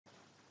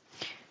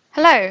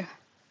Hello,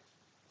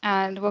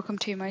 and welcome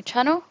to my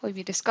channel where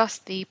we discuss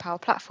the Power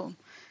Platform.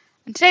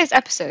 In today's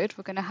episode,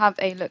 we're going to have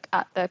a look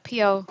at the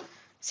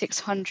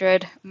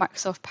PL-600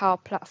 Microsoft Power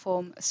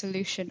Platform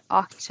Solution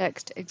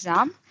Architect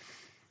exam.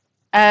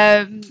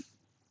 I'm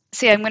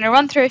going to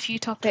run through a few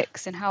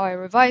topics and how I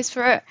revise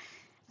for it.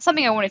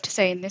 Something I wanted to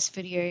say in this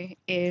video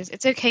is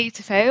it's okay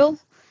to fail.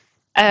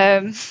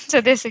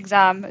 So this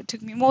exam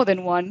took me more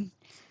than one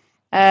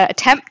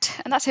attempt,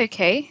 and that's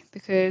okay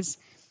because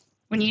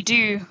when you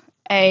do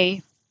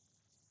a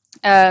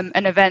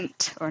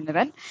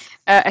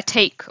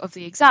take of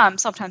the exam,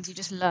 sometimes you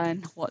just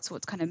learn what's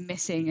kind of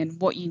missing and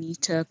what you need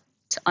to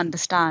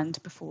understand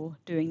before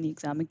doing the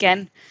exam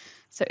again.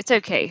 So it's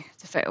okay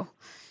to fail.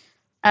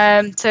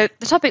 So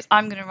the topics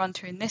I'm going to run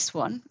through in this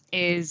one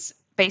is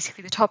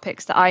basically the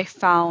topics that I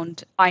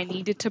found I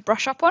needed to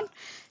brush up on.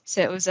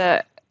 So it was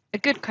a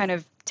good kind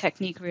of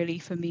technique really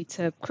for me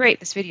to create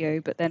this video,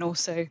 but then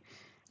also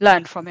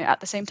learn from it at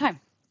the same time.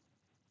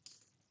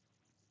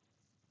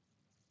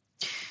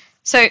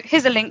 So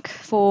here's a link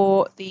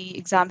for the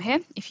exam here.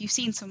 If you've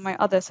seen some of my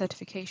other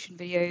certification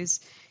videos,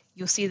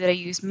 you'll see that I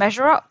use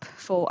MeasureUp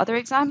for other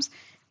exams.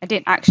 I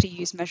didn't actually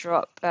use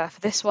MeasureUp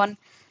for this one.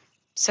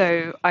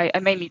 So I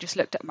mainly just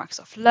looked at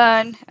Microsoft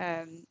Learn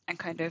and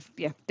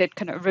did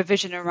kind of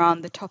revision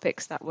around the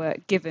topics that were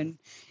given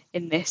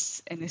in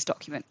this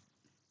document.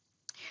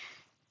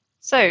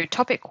 So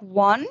topic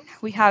 1,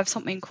 we have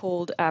something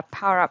called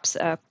Power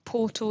Apps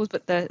portals,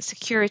 but the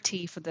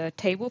security for the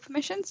table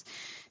permissions.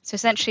 So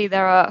essentially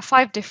there are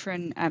 5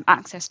 different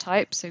access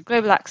types. So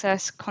global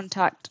access,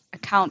 contact,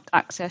 account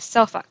access,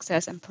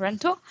 self-access, and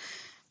parental.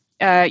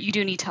 You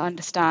do need to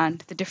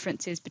understand the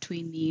differences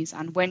between these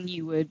and when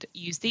you would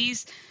use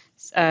these.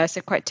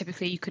 So quite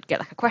typically you could get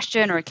like a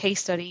question or a case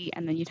study,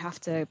 and then you'd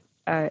have to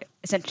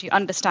essentially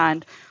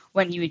understand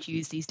when you would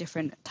use these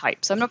different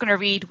types. So I'm not going to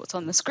read what's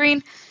on the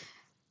screen.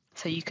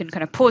 So you can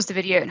kind of pause the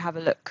video and have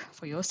a look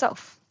for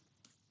yourself.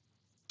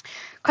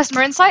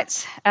 Customer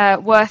Insights,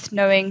 worth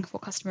knowing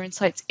what Customer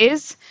Insights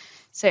is.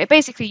 So it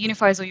basically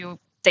unifies all your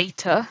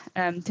data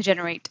to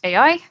generate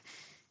AI.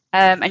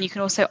 And you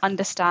can also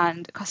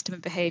understand customer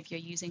behavior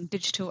using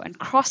digital and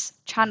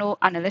cross-channel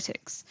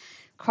analytics.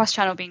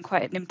 Cross-channel being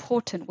quite an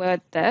important word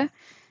there.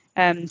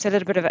 So a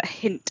little bit of a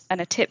hint and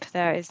a tip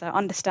there is that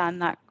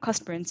understand that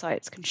Customer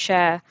Insights can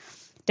share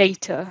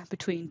data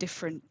between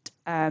different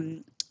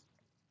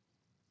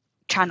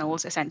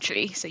channels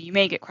essentially, so you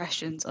may get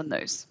questions on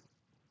those.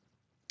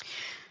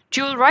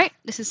 DualRight,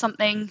 this is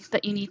something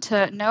that you need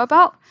to know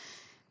about.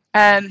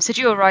 So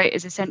DualRight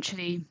is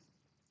essentially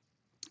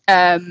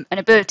an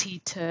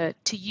ability to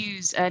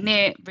use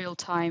near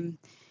real-time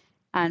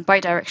and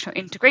bidirectional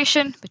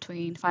integration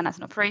between finance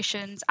and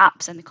operations,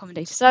 apps, and the common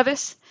data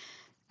service.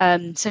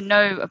 So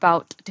know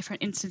about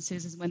different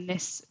instances when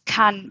this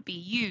can be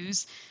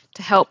used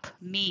to help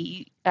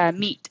me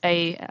meet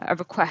a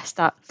request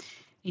that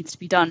needs to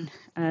be done.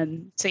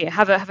 So yeah,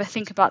 have a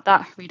think about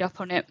that, read up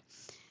on it,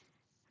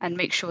 and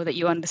make sure that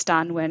you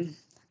understand when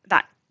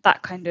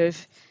that kind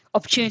of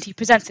opportunity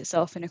presents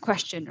itself in a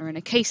question or in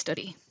a case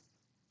study.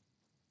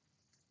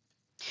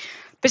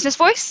 Business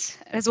voice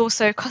is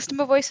also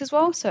customer voice as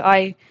well. So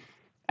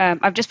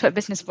I've just put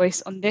business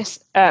voice on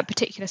this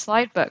particular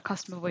slide, but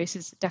customer voice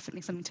is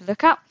definitely something to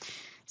look at.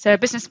 So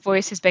business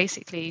voice is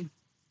basically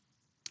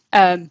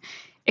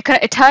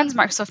it turns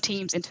Microsoft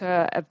Teams into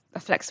a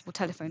flexible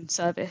telephone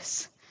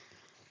service.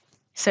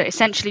 So it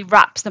essentially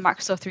wraps the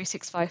Microsoft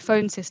 365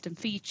 phone system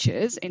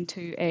features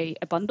into a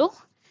bundle,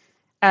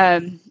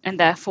 and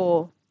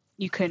therefore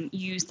you can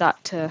use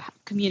that to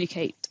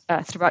communicate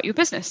throughout your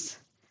business.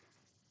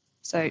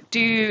 So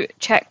do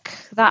check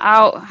that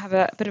out, have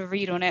a bit of a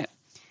read on it,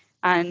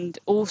 and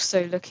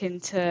also look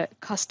into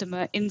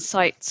customer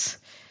insights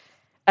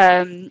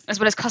as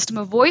well as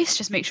customer voice.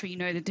 Just make sure you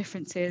know the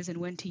differences and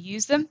when to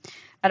use them.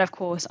 And of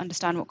course,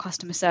 understand what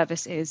customer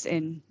service is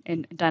in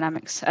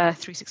Dynamics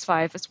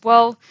 365 as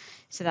well,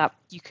 so that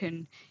you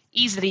can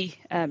easily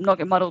not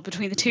get muddled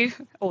between the 2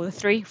 or the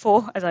 3,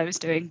 4, as I was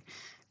doing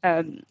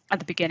at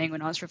the beginning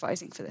when I was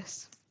revising for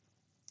this.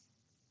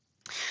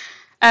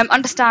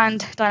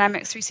 Understand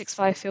Dynamics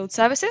 365 field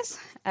services.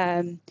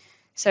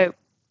 So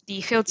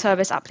the field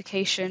service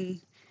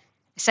application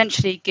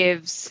essentially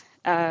gives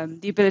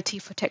the ability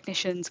for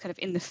technicians kind of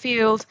in the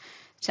field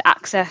to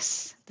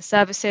access the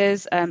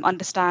services,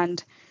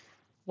 understand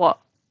what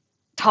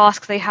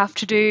tasks they have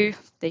to do.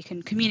 They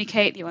can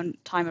communicate the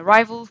on-time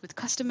arrivals with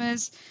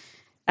customers,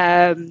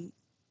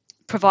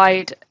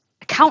 provide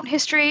account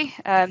history,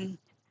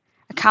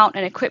 account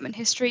and equipment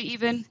history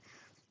even,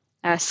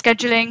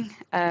 scheduling,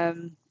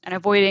 and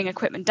avoiding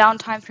equipment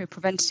downtime through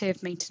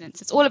preventative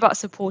maintenance. It's all about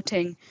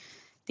supporting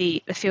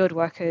the field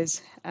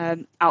workers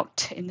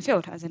out in the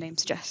field, as the name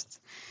suggests.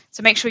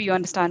 So make sure you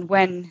understand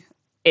when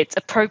it's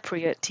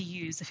appropriate to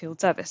use the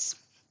field service.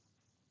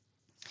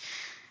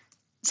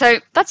 So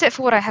that's it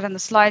for what I had on the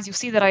slides. You'll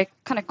see that I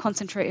kind of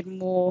concentrated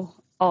more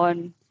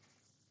on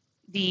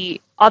the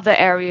other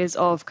areas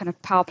of kind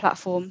of Power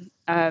Platform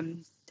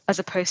as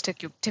opposed to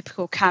your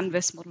typical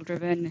Canvas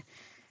model-driven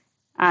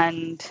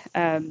and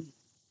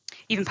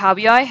even Power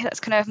BI. That's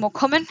kind of more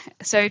common.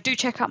 So do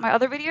check out my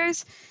other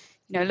videos.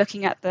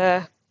 Looking at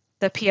the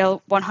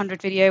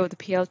PL-100 video or the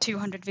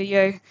PL-200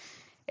 video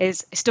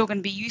is still going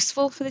to be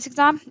useful for this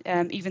exam,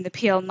 even the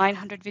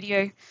PL-900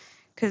 video,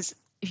 because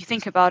if you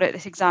think about it,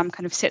 this exam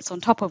kind of sits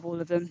on top of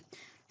all of them.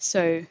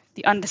 So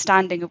the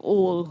understanding of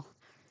all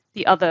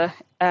the other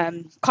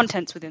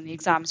contents within the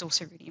exam is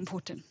also really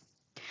important.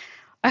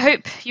 I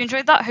hope you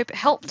enjoyed that. I hope it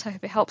helped. I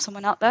hope it helped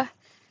someone out there.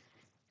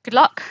 Good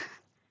luck,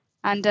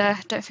 and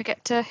don't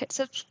forget to hit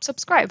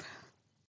subscribe.